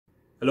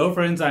Hello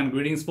friends and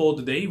greetings for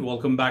today.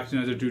 Welcome back to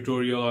another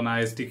tutorial on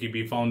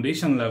ISTQB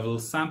Foundation level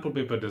sample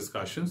paper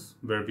discussions,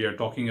 where we are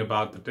talking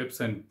about the tips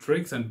and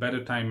tricks and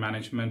better time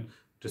management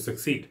to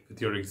succeed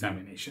with your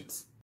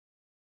examinations.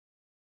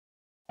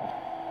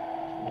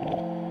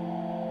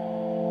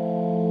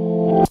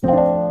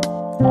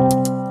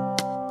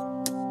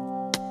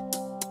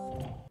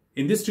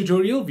 In this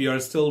tutorial, we are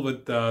still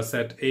with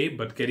set A,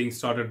 but getting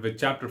started with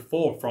chapter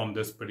 4 from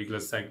this particular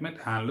segment,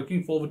 and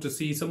looking forward to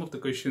see some of the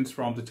questions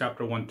from the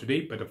chapter 1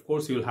 today. But of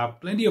course, you'll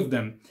have plenty of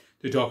them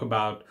to talk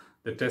about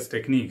the test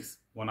techniques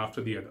one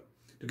after the other.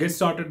 To get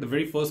started, the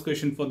very first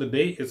question for the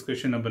day is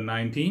question number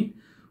 19.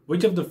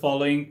 Which of the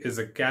following is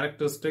a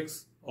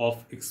characteristics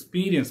of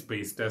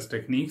experience-based test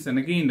techniques? And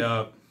again,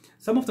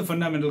 some of the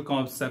fundamental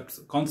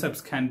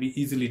concepts can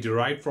be easily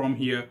derived from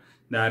here.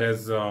 That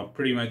is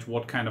pretty much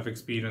what kind of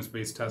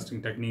experience-based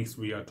testing techniques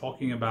we are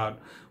talking about.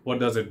 What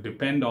does it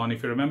depend on?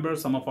 If you remember,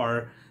 some of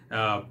our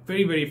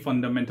very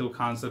fundamental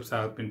concepts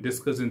have been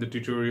discussed in the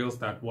tutorials,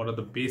 that what are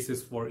the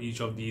basis for each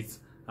of these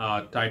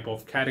type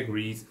of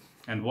categories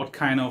and what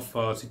kind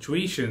of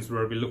situations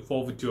where we look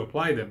forward to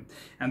apply them.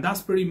 And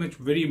that's pretty much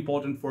very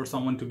important for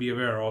someone to be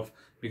aware of,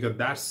 because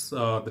that's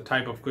the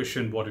type of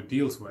question what it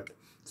deals with.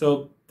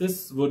 So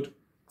this would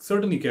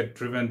certainly get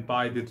driven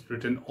by the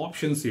written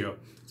options here.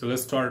 So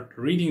let's start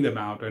reading them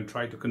out and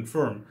try to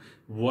confirm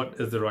what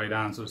is the right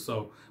answer.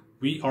 So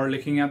we are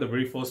looking at the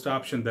very first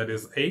option, that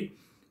is A.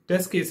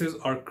 Test cases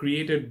are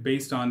created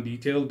based on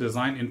detailed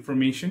design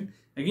information.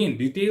 Again,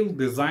 detailed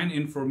design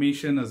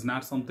information is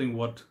not something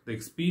what the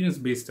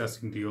experience-based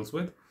testing deals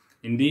with.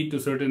 Indeed, to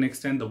a certain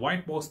extent, the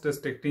white box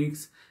test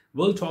techniques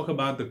will talk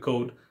about the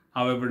code,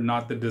 however,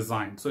 not the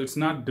design. So it's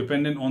not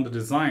dependent on the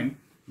design.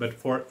 But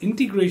for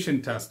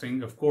integration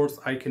testing, of course,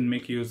 I can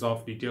make use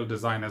of detailed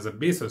design as a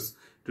basis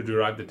to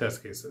derive the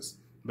test cases,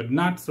 but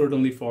not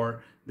certainly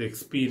for the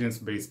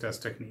experience-based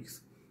test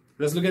techniques.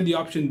 Let's look at the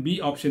option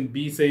B. Option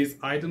B says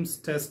items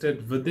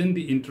tested within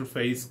the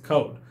interface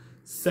code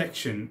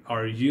section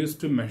are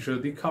used to measure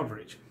the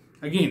coverage.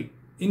 Again,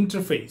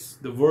 interface,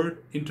 the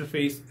word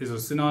interface is a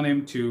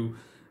synonym to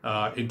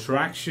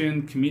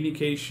interaction,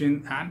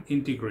 communication, and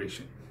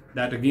integration.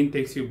 That again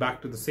takes you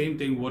back to the same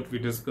thing what we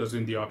discussed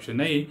in the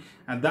option A,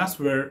 and that's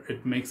where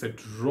it makes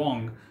it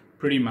wrong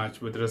pretty much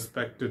with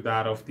respect to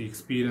that of the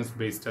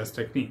experience-based test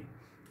technique.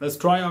 Let's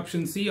try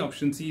option C.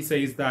 Option C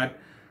says that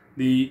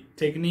the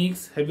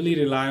techniques heavily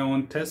rely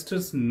on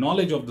testers'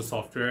 knowledge of the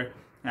software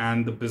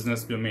and the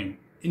business domain.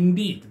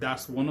 Indeed,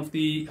 that's one of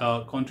the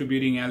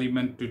contributing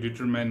elements to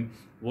determine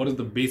what is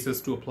the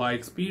basis to apply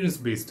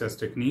experience-based test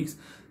techniques.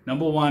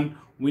 Number one,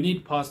 we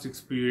need past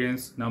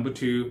experience. Number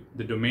two,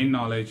 the domain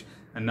knowledge.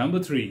 And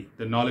number three,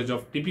 the knowledge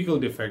of typical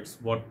defects,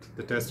 what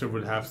the tester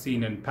would have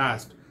seen in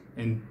past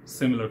in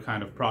similar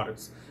kind of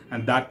products.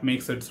 And that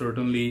makes it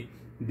certainly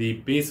the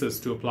basis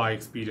to apply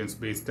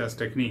experience-based test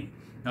technique.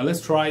 Now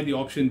let's try the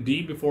option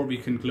D before we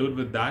conclude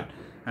with that.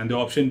 And the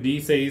option D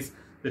says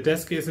the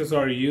test cases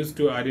are used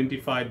to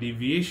identify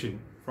deviation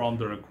from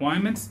the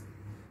requirements.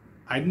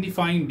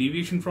 Identifying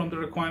deviation from the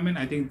requirement,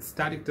 I think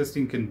static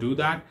testing can do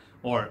that,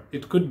 or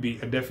it could be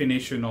a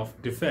definition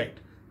of defect,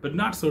 but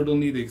not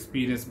certainly the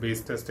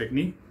experience-based test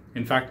technique.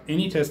 In fact,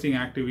 any testing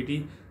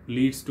activity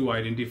leads to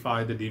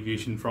identify the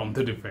deviation from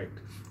the defect.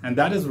 And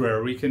that is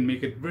where we can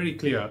make it very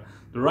clear.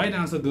 The right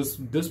answer to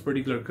this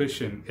particular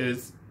question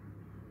is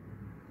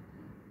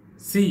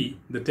C.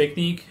 The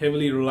technique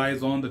heavily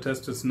relies on the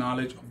tester's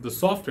knowledge of the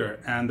software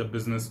and the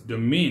business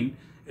domain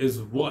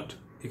is what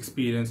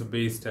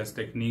experience-based test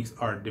techniques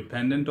are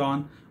dependent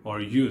on or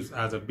use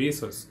as a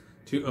basis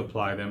to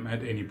apply them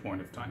at any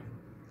point of time.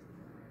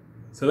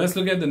 So let's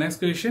look at the next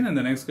question, and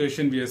the next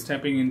question we are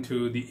stepping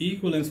into the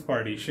equivalence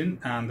partition,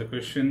 and the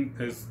question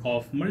is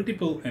of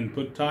multiple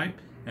input type,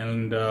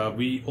 and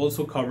we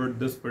also covered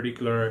this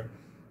particular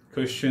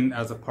question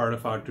as a part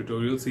of our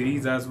tutorial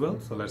series as well.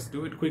 So let's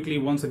do it quickly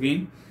once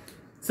again.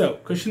 So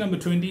question number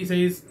 20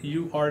 says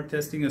you are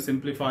testing a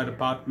simplified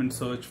apartment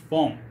search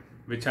form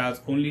which has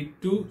only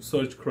two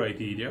search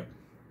criteria,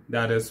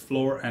 that is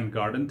floor and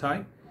garden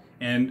type.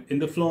 And in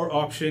the floor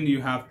option,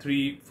 you have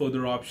three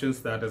further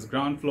options, that is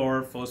ground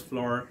floor, first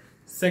floor,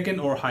 second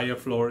or higher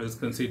floor is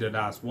considered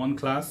as one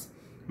class.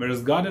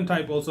 Whereas garden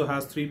type also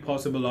has three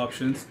possible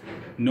options: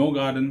 no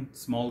garden,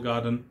 small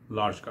garden,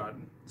 large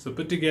garden. So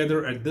put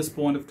together at this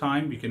point of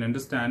time, we can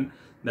understand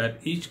that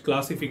each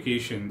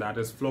classification, that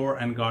is floor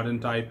and garden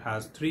type,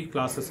 has three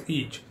classes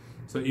each.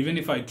 So even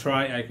if I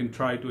can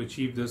try to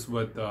achieve this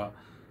with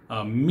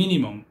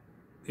minimum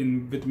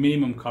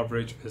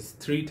coverage is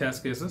 3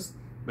 test cases.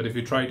 But if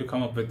you try to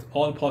come up with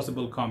all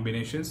possible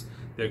combinations,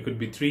 there could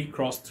be 3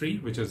 cross 3,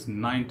 which is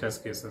 9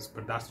 test cases,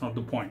 but that's not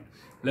the point.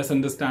 Let's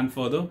understand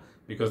further,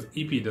 because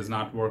EP does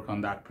not work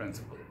on that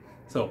principle.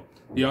 So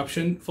the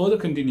option further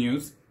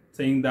continues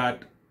saying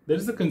that there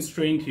is a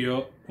constraint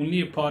here: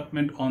 only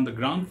apartment on the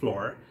ground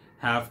floor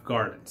have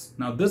gardens.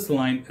 Now this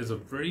line is a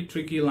very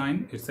tricky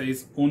line. It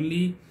says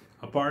only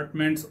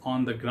apartments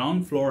on the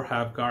ground floor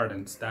have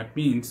gardens. That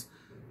means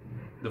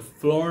the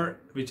floor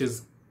which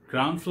is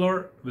ground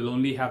floor will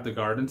only have the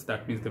gardens.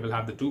 That means they will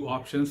have the two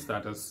options,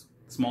 that is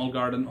small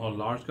garden or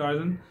large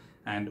garden.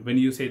 And when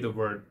you say the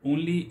word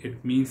only,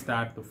 it means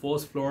that the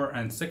first floor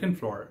and second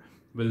floor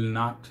will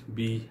not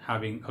be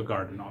having a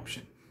garden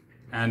option.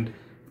 And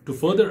to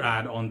further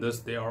add on this,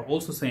 they are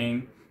also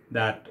saying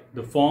that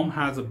the form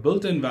has a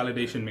built-in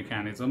validation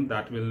mechanism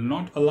that will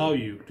not allow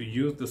you to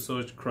use the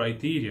search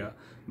criteria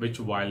which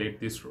violate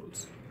these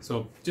rules.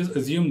 So just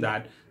assume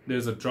that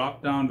there's a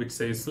drop down which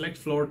says select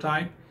floor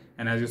type,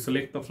 and as you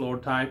select the floor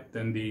type,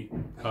 then the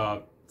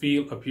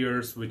field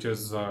appears which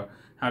is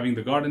having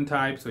the garden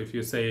type. So if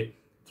you say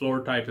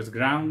floor type is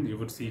ground, you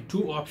would see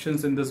two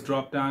options in this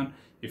drop down.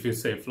 If you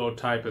say floor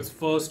type is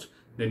first,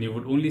 then you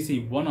would only see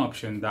one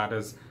option, that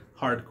is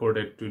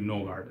hard-coded to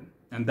no garden.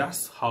 And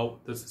that's how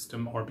the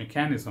system or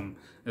mechanism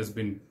has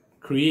been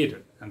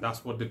created. And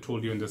that's what they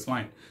told you in this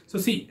line. So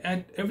see,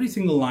 at every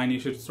single line, you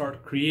should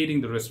start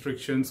creating the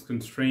restrictions,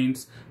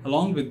 constraints,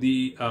 along with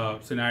the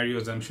scenario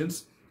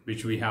assumptions,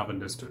 which we have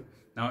understood.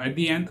 Now, at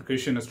the end, the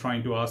question is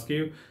trying to ask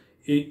you,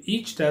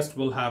 each test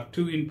will have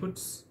two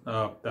inputs,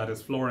 that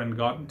is floor and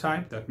garden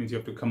type. That means you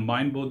have to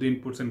combine both the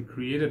inputs and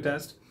create a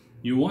test.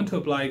 You want to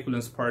apply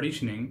equivalence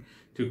partitioning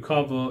to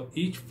cover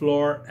each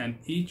floor and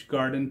each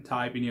garden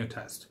type in your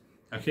test.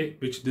 Okay,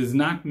 which does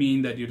not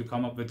mean that you have to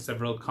come up with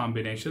several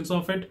combinations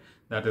of it.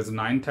 That is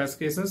 9 test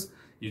cases.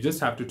 You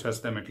just have to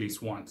test them at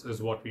least once, is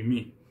what we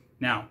mean.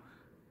 Now,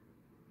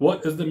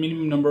 what is the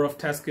minimum number of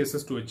test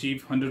cases to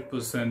achieve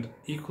 100%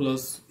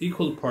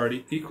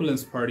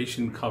 equivalence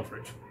partition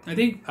coverage? I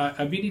think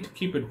we need to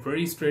keep it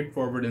very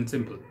straightforward and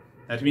simple.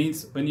 That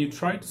means when you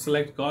try to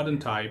select garden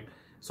type,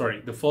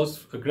 the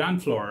first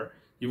ground floor,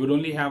 you would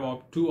only have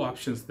two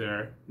options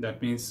there.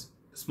 That means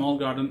small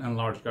garden and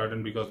large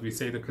garden, because we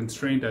say the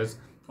constraint is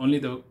only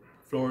the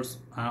floors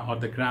or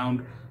the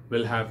ground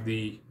will have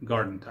the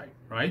garden type,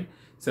 right?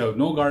 So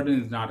no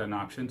garden is not an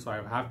option. So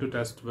I have to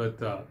test with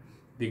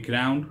the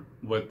ground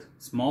with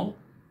small,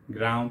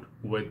 ground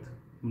with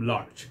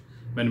large.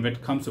 When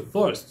it comes to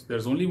first,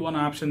 there's only one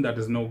option, that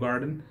is no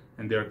garden,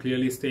 and they're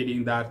clearly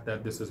stating that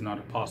this is not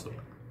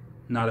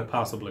a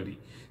possibility.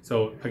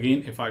 So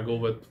again, if I go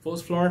with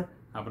first floor,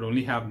 I would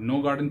only have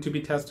no garden to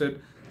be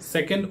tested.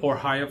 Second or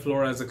higher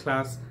floor as a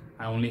class,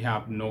 I only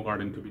have no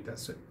garden to be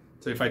tested.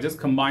 So if I just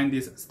combine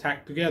these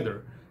stacked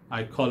together,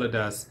 I call it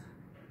as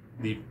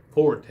the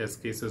 4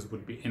 test cases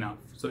would be enough.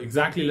 So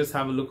exactly, let's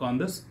have a look on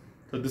this.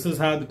 So this is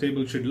how the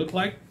table should look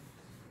like.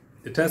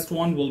 The test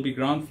 1 will be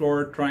ground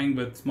floor trying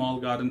with small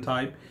garden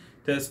type.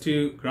 Test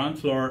 2, ground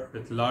floor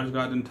with large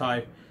garden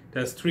type.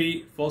 Test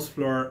 3, first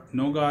floor,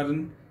 no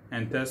garden.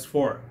 And test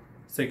 4,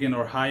 second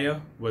or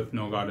higher with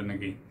no garden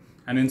again.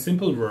 And in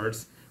simple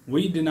words,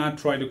 we did not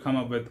try to come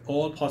up with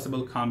all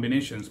possible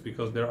combinations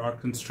because there are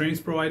constraints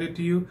provided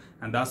to you,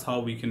 and that's how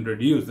we can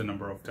reduce the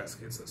number of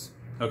test cases.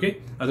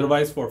 Okay,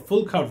 otherwise for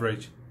full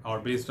coverage or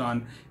based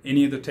on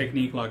any other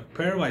technique like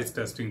pairwise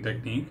testing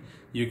technique,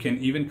 you can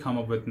even come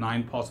up with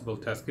 9 possible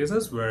test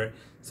cases where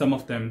some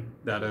of them,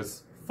 that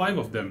is 5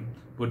 of them,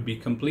 would be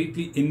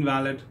completely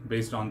invalid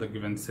based on the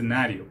given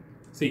scenario.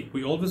 See,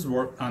 we always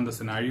work on the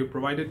scenario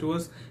provided to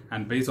us,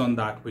 and based on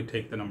that we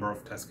take the number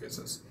of test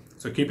cases.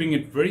 So keeping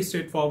it very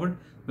straightforward,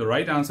 the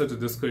right answer to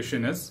this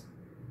question is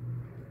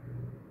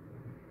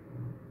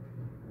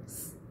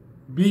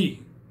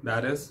B,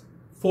 that is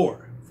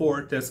 4.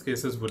 4 test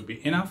cases would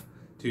be enough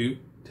to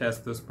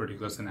test this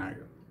particular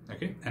scenario.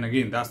 Okay, and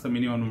again, that's the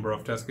minimum number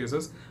of test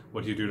cases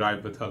what you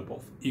derive with help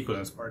of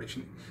equivalence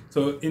partitioning.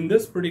 So in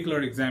this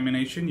particular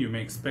examination, you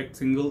may expect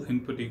single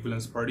input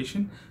equivalence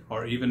partition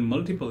or even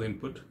multiple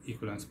input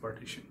equivalence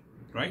partition,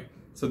 right?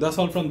 So that's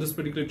all from this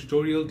particular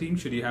tutorial, team.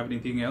 Should you have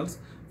anything else,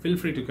 feel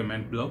free to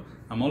comment below.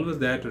 I'm always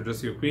there to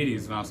address your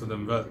queries and answer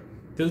them well.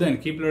 Till then,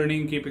 keep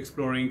learning, keep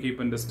exploring, keep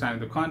understanding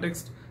the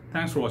context.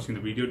 Thanks for watching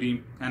the video,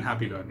 team, and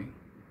happy learning.